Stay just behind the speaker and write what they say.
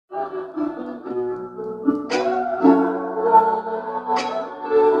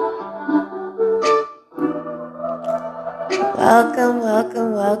Welcome,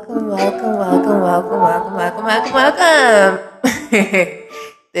 welcome, welcome, welcome, welcome, welcome, welcome, welcome, welcome, welcome.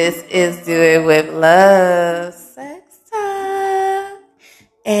 This is Do It With Love Sex Talk.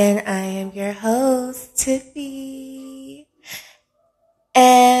 And I am your host, Tiffy.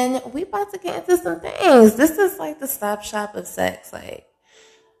 And we about to get into some things. This is like the stop shop of sex. Like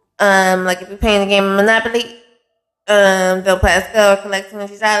if you're playing the game of Monopoly, don't pass go or collect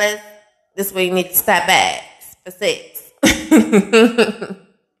 $200, this is where you need to stop at for sex.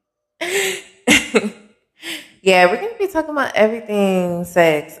 Yeah, we're going to be talking about everything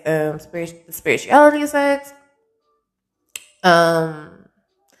sex, the spirituality of sex,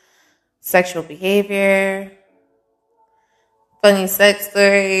 sexual behavior, funny sex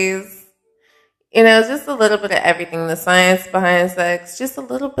stories, just a little bit of everything, the science behind sex, just a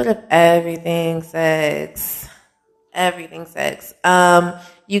little bit of everything sex. Everything sex.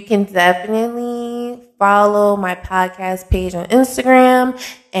 You can definitely follow my podcast page on Instagram,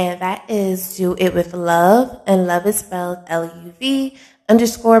 and that is Do It With Love, and love is spelled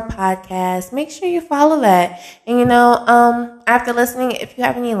LUV_podcast. Make sure you follow that. And after listening, if you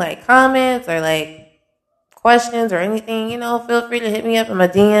have any comments or questions or anything, feel free to hit me up in my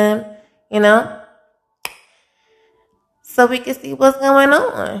DM, so we can see what's going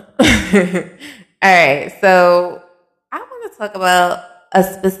on. All right, so I want to talk about a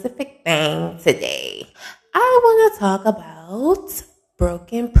specific thing today. I want to talk about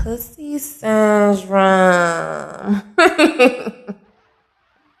broken pussy syndrome.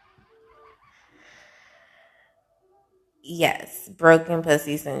 Yes, broken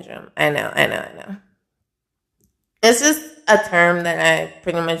pussy syndrome. I know. It's just a term that I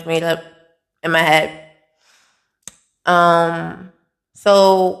pretty much made up in my head.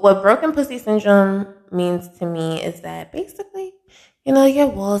 So what broken pussy syndrome means to me is that basically, your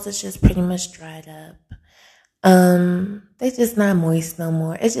walls is just pretty much dried up. They just not moist no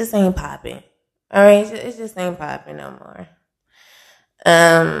more. It just ain't popping. All right, it just ain't popping no more.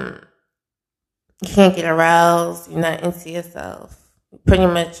 You can't get aroused. You're not into yourself. You pretty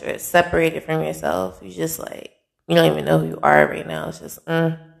much are separated from yourself. You just you don't even know who you are right now. It's just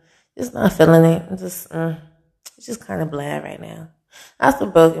not feeling it. It's just kind of bland right now. That's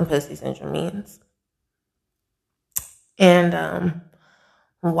what broken pussy syndrome means. And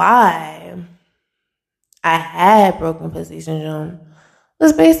why I had broken pussy syndrome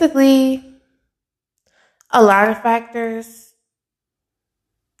was basically a lot of factors.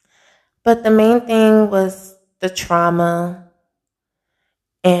 But the main thing was the trauma.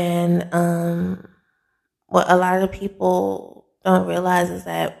 And what a lot of people don't realize is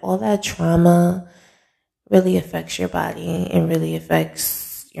that all that trauma really affects your body and really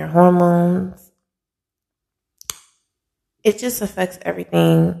affects your hormones. It just affects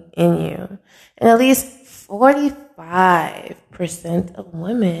everything in you. And at least 45% of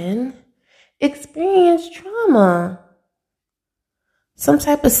women experience trauma. Some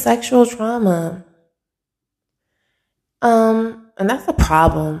type of sexual trauma. And that's a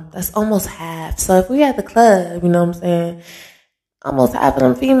problem. That's almost half. So if we at the club, almost half of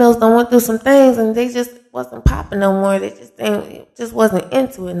them females done went through some things and they just wasn't popping no more. They just wasn't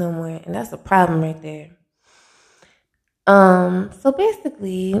into it no more. And that's a problem right there. So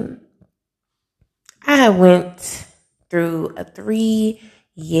basically, I went through a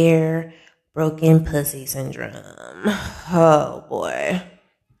 3-year broken pussy syndrome. Oh boy.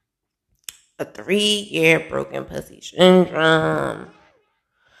 A 3-year broken pussy syndrome.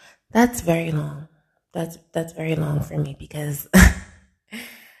 That's very long. That's very long for me because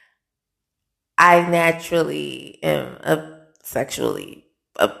I naturally am a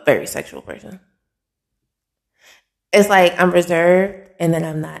very sexual person. It's like I'm reserved and then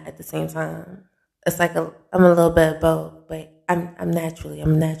I'm not at the same time. It's like I'm a little bit of both, but I'm naturally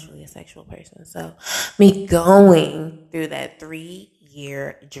a sexual person. So me going through that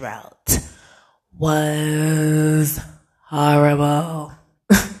 3-year drought was horrible.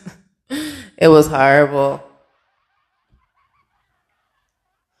 It was horrible.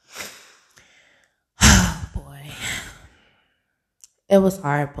 Oh boy. It was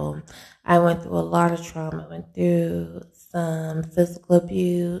horrible. I went through a lot of trauma. I went through some physical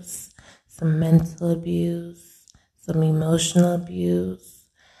abuse, some mental abuse, some emotional abuse,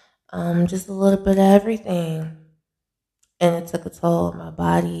 just a little bit of everything. And it took a toll on my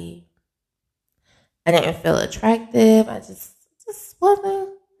body. I didn't feel attractive. I just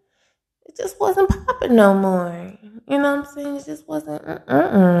wasn't popping no more. You know what I'm saying? It just wasn't,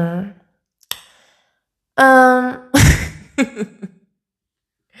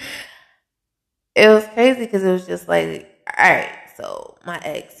 It was crazy because it was just all right, so my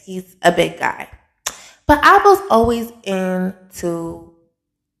ex, he's a big guy. But I was always into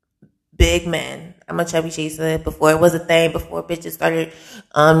big men. I'm a chubby chaser before it was a thing, before bitches started,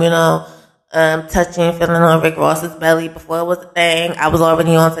 touching, feeling on Rick Ross's belly. Before it was a thing, I was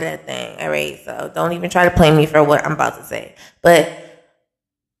already onto that thing. All right, so don't even try to play me for what I'm about to say. But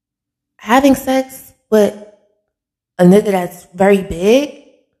having sex with a nigga that's very big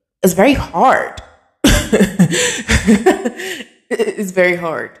is very hard. It's very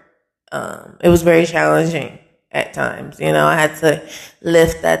hard. It was very challenging at times. You know, I had to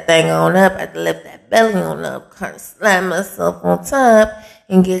lift that thing on up. I had to lift that belly on up, kind of slam myself on top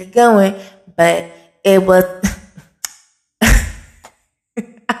and get it going. But it was,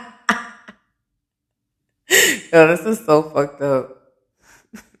 yo, this is so fucked up.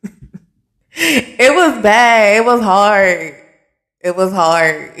 It was bad. It was hard. It was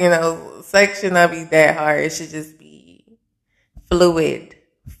hard. You know, sex should not be that hard. It should just be fluid.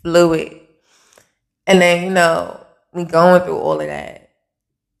 And then, you know, me going through all of that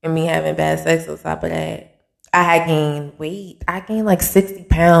and me having bad sex on top of that, I had gained weight. I gained like 60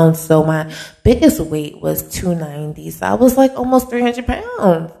 pounds. So my biggest weight was 290. So I was like almost 300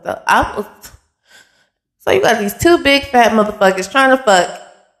 pounds. So you got these two big fat motherfuckers trying to fuck.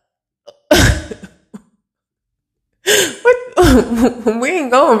 We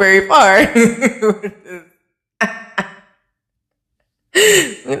ain't going very far.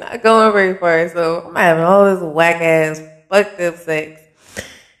 We're not going very far. So I'm having all this whack ass fucked up sex.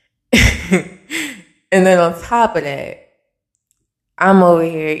 And then on top of that, I'm over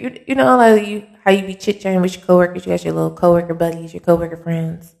here. You know like how you be chit chatting with your coworkers. You got your little coworker buddies, your coworker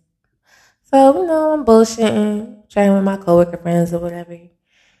friends. So, you know, I'm bullshitting, chatting with my coworker friends or whatever.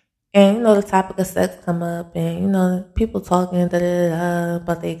 And, you know, the topic of sex come up and, you know, people talking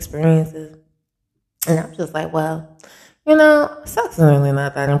about their experiences. And I'm just like, well, you know, sex is really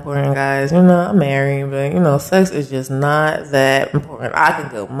not that important, guys. You know, I'm married, but, you know, sex is just not that important. I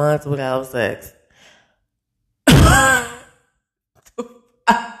can go months without sex.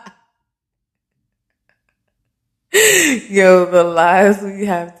 Yo, the lies we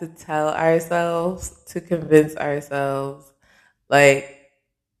have to tell ourselves to convince ourselves. Like,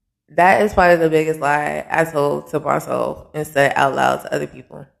 that is probably the biggest lie I told to myself and said out loud to other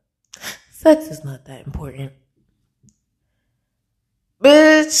people. Sex is not that important.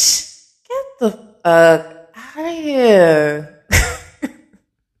 Bitch, get the fuck out of here.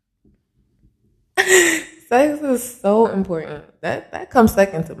 Sex is so important. That comes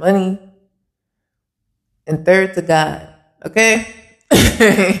second to money and third to God. Okay?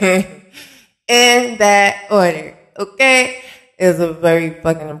 In that order. Okay? Is a very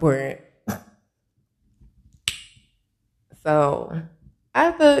fucking important. So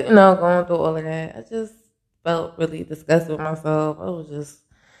after, you know, going through all of that, I just felt really disgusted with myself. I was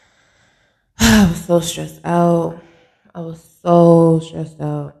so stressed out.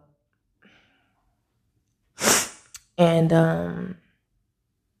 And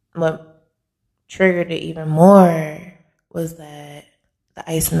what triggered it even more was that the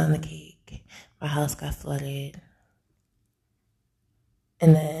icing on the cake. My house got flooded.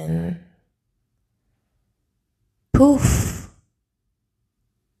 And then, poof,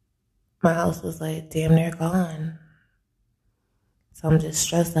 my house was like damn near gone. So I'm just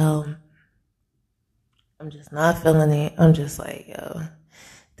stressed out. I'm just not feeling it. I'm just like, yo,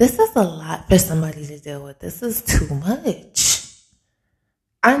 this is a lot for somebody to deal with. This is too much.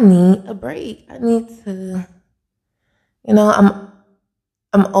 I need a break. I need to, you know,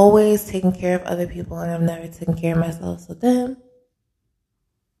 I'm always taking care of other people and I've never taken care of myself. So then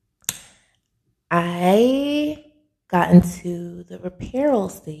I got into the repairal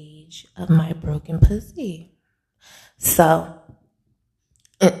stage of my broken pussy. So,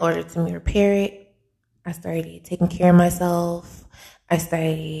 in order to repair it, I started taking care of myself. I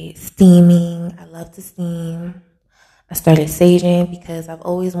started steaming. I love to steam. I started saging because I've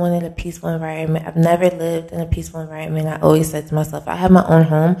always wanted a peaceful environment. I've never lived in a peaceful environment. I always said to myself, I have my own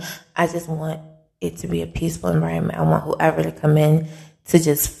home. I just want it to be a peaceful environment. I want whoever to come in to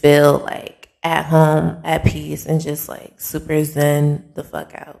just feel like at home, at peace, and just like super zen the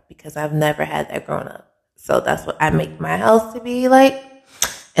fuck out because I've never had that growing up. So that's what I make my house to be like,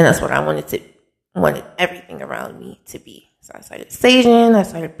 and that's what I wanted everything around me to be. So I started saging, I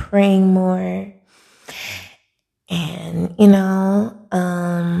started praying more, and you know,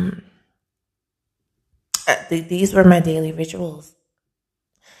 these were my daily rituals,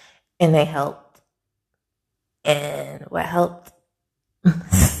 and they helped. And what helped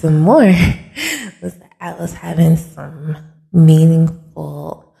some more was that I was having some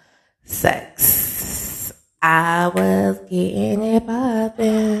meaningful sex. I was getting it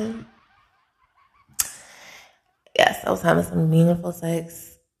poppin'. was having some meaningful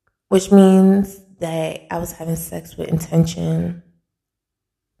sex, which means that I was having sex with intention.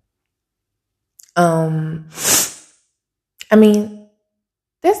 I mean,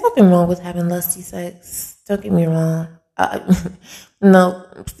 there's nothing wrong with having lusty sex. Don't get me wrong. No,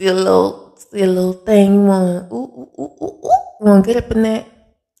 see a little thing you want. You want to get up in that?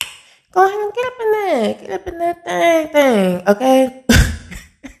 Go ahead and get up in there. Get up in that thing. Okay.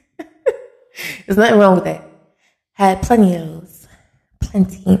 There's nothing wrong with that. Had plenty of those.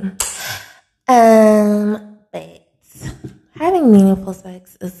 Plenty. But having meaningful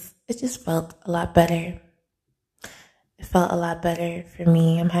sex it just felt a lot better. It felt a lot better for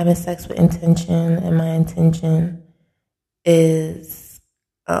me. I'm having sex with intention, and my intention is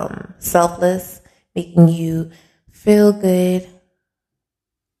selfless, making you feel good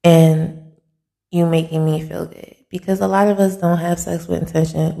and you making me feel good. Because a lot of us don't have sex with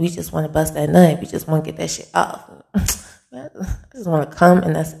intention. We just want to bust that nut. We just want to get that shit off. I just want to come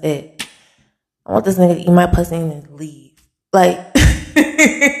and that's it. I want this nigga to eat my pussy and then leave. Like, cause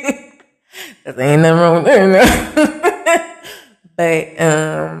there ain't nothing wrong with that. But,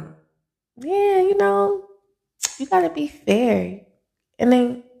 yeah, you gotta be fair. And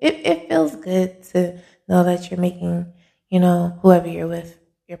then it feels good to know that you're making, whoever you're with,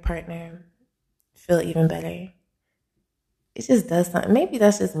 your partner, feel even better. It just does something. Maybe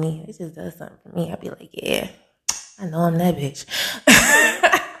that's just me. It just does something for me. I'd be like, yeah, I know I'm that bitch.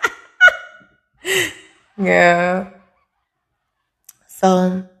 Yeah.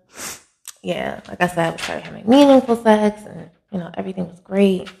 So, yeah, like I said, we started having meaningful sex and, everything was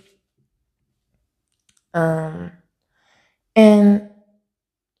great. And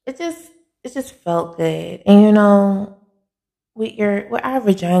it just felt good. And, with our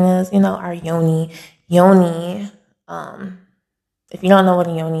vaginas, our yoni, if you don't know what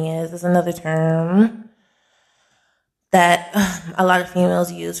a yoni is, it's another term that a lot of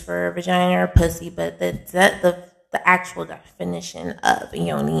females use for vagina or pussy, but the actual definition of a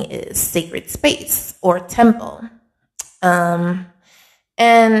yoni is sacred space or temple. And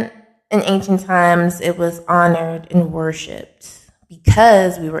in ancient times, it was honored and worshipped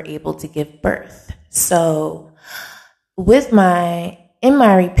because we were able to give birth. So, in my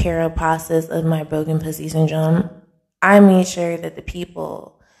repair process of my broken pussy syndrome, I made sure that the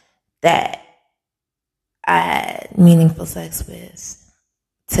people that I had meaningful sex with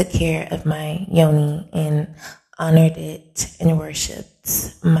took care of my yoni and honored it and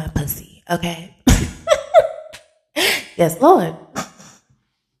worshipped my pussy. Okay? Yes, Lord.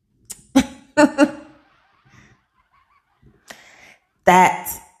 That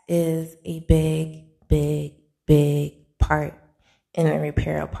is a big, big, big part in the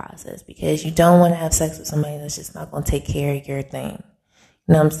repair process, because you don't want to have sex with somebody that's just not going to take care of your thing.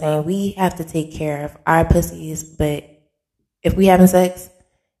 You know what I'm saying? We have to take care of our pussies, but if we having sex,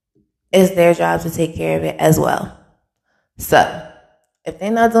 it's their job to take care of it as well. So, if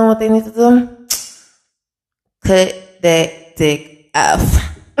they're not doing what they need to do, cut that dick off.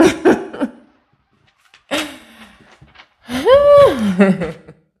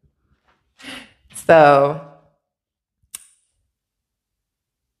 So,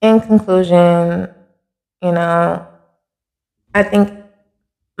 in conclusion, I think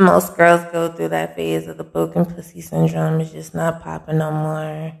most girls go through that phase of the broken pussy syndrome. It's just not popping no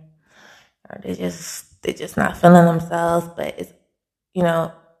more, or they're just not feeling themselves. But it's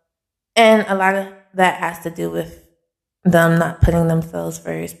and a lot of that has to do with them not putting themselves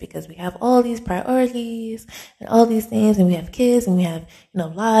first, because we have all these priorities and all these things, and we have kids, and we have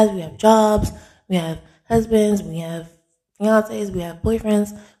lives, we have jobs, we have husbands, we have fiancés, we have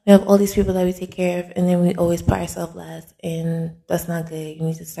boyfriends, we have all these people that we take care of, and then we always put ourselves last, and that's not good. You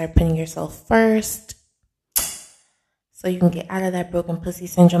need to start putting yourself first so you can get out of that broken pussy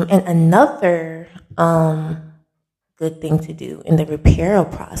syndrome. And another good thing to do in the repair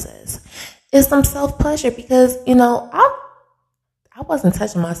process is some self-pleasure, because I wasn't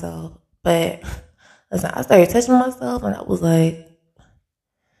touching myself, but listen, I started touching myself and I was like,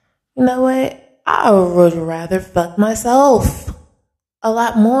 you know what? I would rather fuck myself a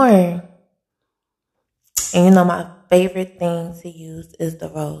lot more. And my favorite thing to use is the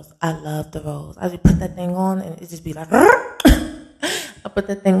rose. I love the rose. I just put that thing on and it just be like, I put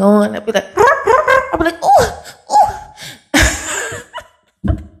that thing on, I'd be like, I'd be like, ooh.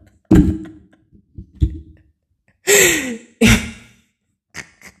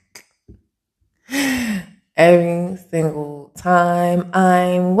 Every single time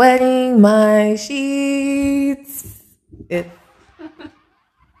I'm wetting my sheets,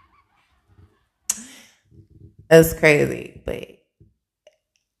 it's crazy, but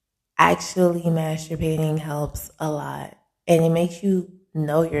actually masturbating helps a lot. And it makes you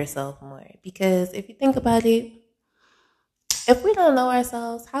know yourself more. Because if you think about it, if we don't know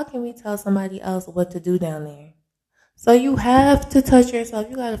ourselves, how can we tell somebody else what to do down there? So you have to touch yourself.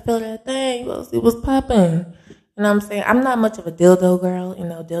 You gotta feel that thing. You gotta see what's popping. You know what I'm saying? I'm not much of a dildo girl. You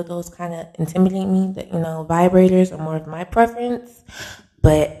know, dildos kind of intimidate me. That, you know, vibrators are more of my preference.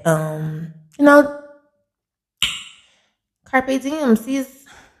 But you know, carpe diem, seize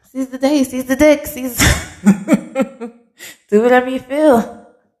the day, seize the dick, seize. Do whatever you feel.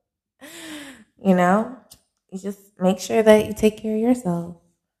 You know, you just make sure that you take care of yourself.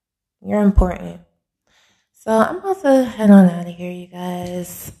 You're important. So I'm about to head on out of here, you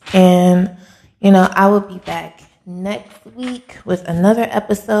guys. And, you know, I will be back next week with another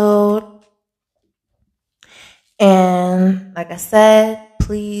episode. And like I said,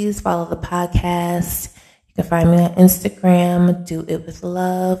 please follow the podcast. You can find me on Instagram, Do It With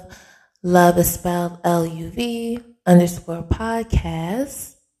Love. Love is spelled LUV_podcast.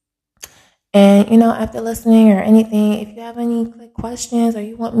 And, you know, after listening or anything, if you have any questions or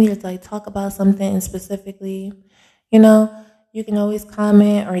you want me to talk about something specifically, you know, you can always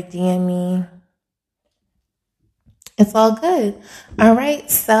comment or DM me. It's all good. All right.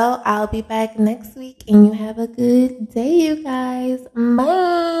 So I'll be back next week and you have a good day, you guys.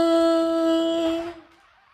 Bye.